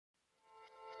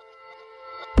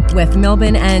We're from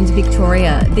Melbourne and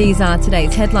Victoria. These are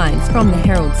today's headlines from the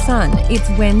Herald Sun. It's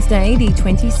Wednesday, the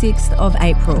 26th of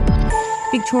April.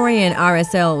 Victorian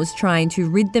RSLs trying to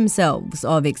rid themselves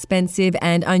of expensive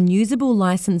and unusable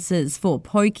licences for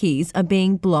Pokies are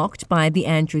being blocked by the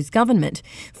Andrews government,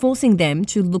 forcing them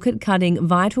to look at cutting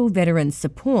vital veteran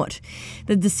support.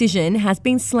 The decision has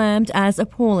been slammed as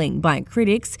appalling by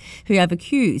critics who have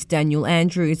accused Daniel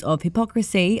Andrews of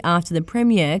hypocrisy after the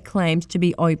Premier claimed to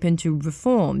be open to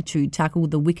reform to tackle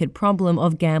the wicked problem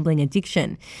of gambling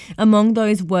addiction. Among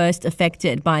those worst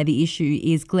affected by the issue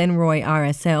is Glenroy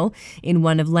RSL in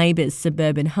one of Labor's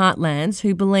suburban heartlands,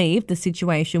 who believe the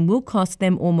situation will cost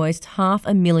them almost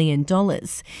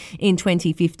 $500,000. In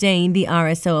 2015, the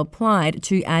RSL applied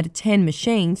to add 10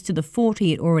 machines to the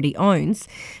 40 it already owns,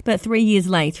 but 3 years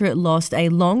later it lost a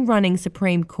long-running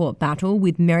Supreme Court battle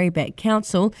with Marybeck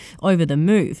Council over the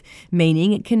move,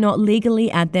 meaning it cannot legally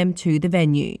add them to the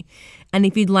venue. And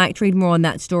if you'd like to read more on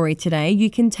that story today, you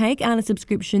can take out a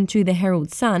subscription to the Herald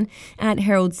Sun at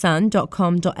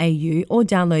heraldsun.com.au or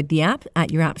download the app at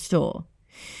your app store.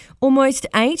 Almost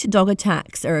 8 dog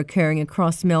attacks are occurring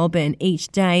across Melbourne each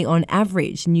day on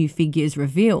average, new figures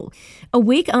reveal. A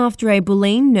week after a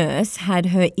Bulleen nurse had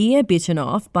her ear bitten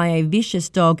off by a vicious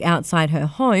dog outside her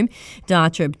home,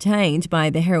 data obtained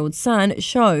by the Herald Sun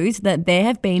shows that there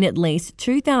have been at least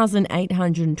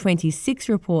 2,826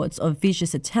 reports of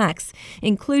vicious attacks,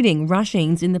 including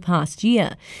rushings in the past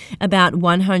year. About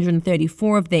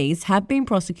 134 of these have been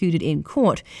prosecuted in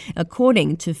court,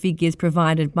 according to figures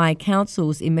provided by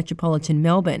councils in metropolitan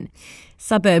Melbourne.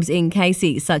 Suburbs in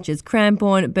Casey, such as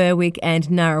Cranbourne, Berwick and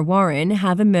Narre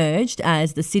have emerged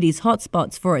as the city's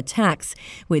hotspots for attacks,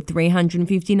 with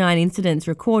 359 incidents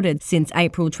recorded since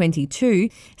April 22,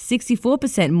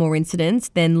 64% more incidents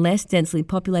than less densely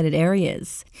populated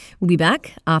areas. We'll be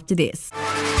back after this.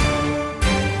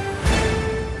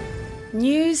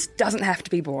 News doesn't have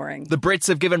to be boring. The Brits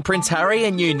have given Prince Harry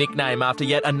a new nickname after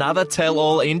yet another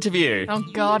tell-all interview. Oh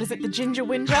God, is it the Ginger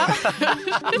Whinger?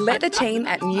 Let the team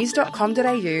at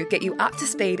news.com.au get you up to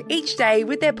speed each day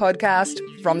with their podcast,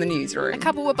 From the Newsroom. A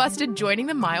couple were busted joining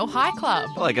the Mile High Club.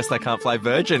 Well, I guess they can't fly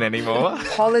Virgin anymore.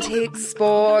 Politics,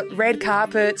 sport, red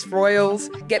carpets, royals.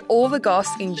 Get all the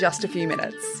goss in just a few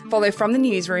minutes. Follow From the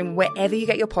Newsroom wherever you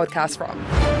get your podcast from.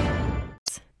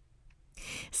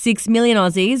 6 million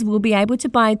Aussies will be able to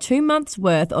buy 2 months'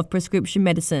 worth of prescription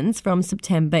medicines from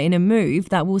September in a move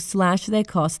that will slash their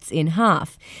costs in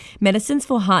half. Medicines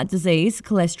for heart disease,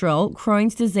 cholesterol,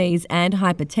 Crohn's disease and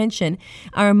hypertension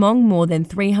are among more than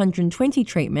 320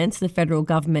 treatments the federal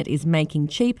government is making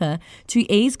cheaper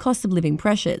to ease cost of living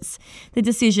pressures. The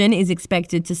decision is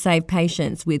expected to save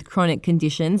patients with chronic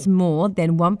conditions more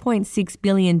than $1.6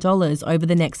 billion over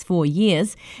the next 4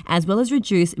 years, as well as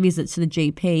reduce visits to the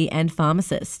GP and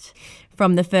pharmacist.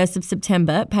 From the 1st of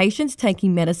September, patients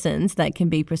taking medicines that can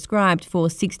be prescribed for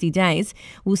 60 days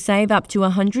will save up to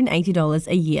 $180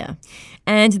 a year.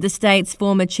 And the state's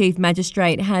former chief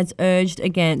magistrate has urged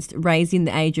against raising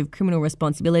the age of criminal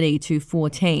responsibility to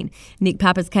 14. Nick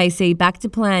Pappas KC backed a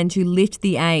plan to lift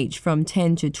the age from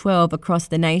 10 to 12 across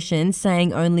the nation,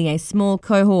 saying only a small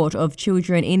cohort of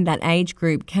children in that age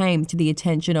group came to the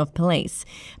attention of police.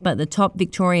 But the top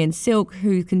Victorian silk,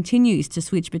 who continues to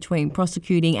switch between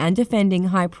prosecuting and defending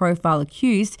high-profile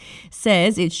accused,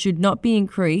 says it should not be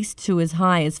increased to as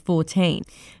high as 14.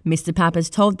 Mr. Pappas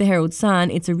told the Herald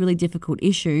Sun it's a really difficult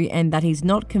issue and that he's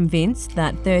not convinced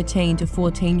that 13 to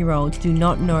 14-year-olds do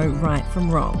not know right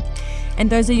from wrong. And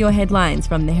those are your headlines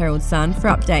from the Herald Sun. For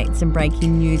updates and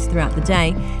breaking news throughout the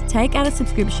day, take out a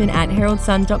subscription at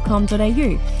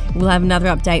heraldsun.com.au. We'll have another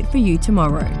update for you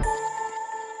tomorrow.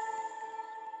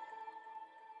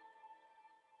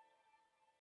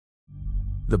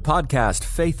 The podcast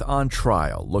Faith on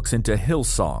Trial looks into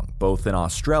Hillsong, both in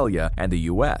Australia and the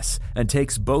US, and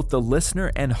takes both the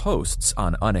listener and hosts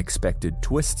on unexpected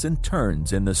twists and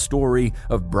turns in the story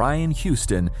of Brian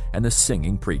Houston and the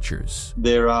Singing Preachers.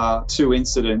 There are 2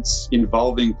 incidents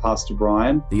involving Pastor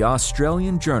Brian. The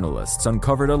Australian journalists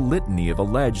uncovered a litany of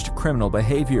alleged criminal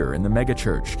behavior in the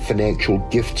megachurch. Financial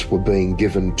gifts were being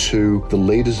given to the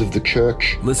leaders of the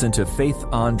church. Listen to Faith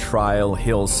on Trial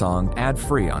Hillsong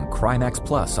ad-free on Crimex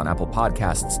Plus on Apple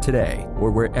Podcasts today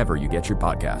or wherever you get your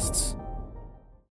podcasts.